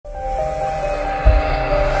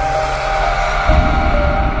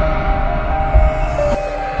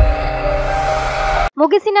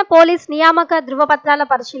ముగిసిన పోలీస్ నియామక ధృవపత్రాల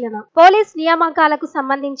పరిశీలన. పోలీస్ నియామకాలకు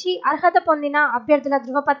సంబంధించి అర్హత పొందిన అభ్యర్థుల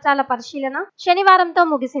ధృవపత్రాల పరిశీలన శనివారంతో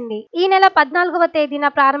ముగిసింది. ఈ నెల 14వ తేదీన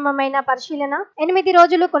ప్రారంభమైన పరిశీలన 8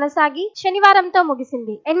 రోజులు కొనసాగి శనివారంతో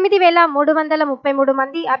ముగిసింది. 8,333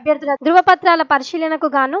 మంది అభ్యర్థుల ధృవపత్రాల పరిశీలనకు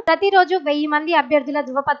గాను ప్రతిరోజు 1000 మంది అభ్యర్థుల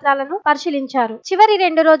ధృవపత్రాలను పరిశీలించారు. చివరి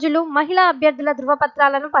 2 రోజులు మహిళా అభ్యర్థుల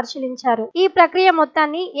ధృవపత్రాలను పరిశీలించారు. ఈ ప్రక్రియ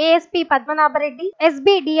మొత్తాన్ని ASP Padmanabha Reddy,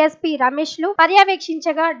 SB DSP రమేష్లు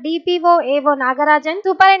పర్యవేక్షించగా DPO ఏవో Nagarajan,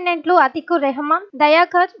 సూపరింటెండెంట్లు అతికుర్ Rahman,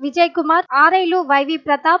 Dayakar, Vijay Kumar, ఆర్ఐలు YV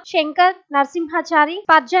Pratap, Shankar, Narasimhachari,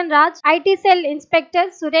 ఫర్జన్ Raj, IT cell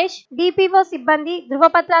inspector Suresh, DPO సిబ్బంది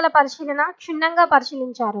ధృవపత్రాల పరిశీలన క్షుణ్ణంగా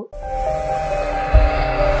పరిశీలించారు.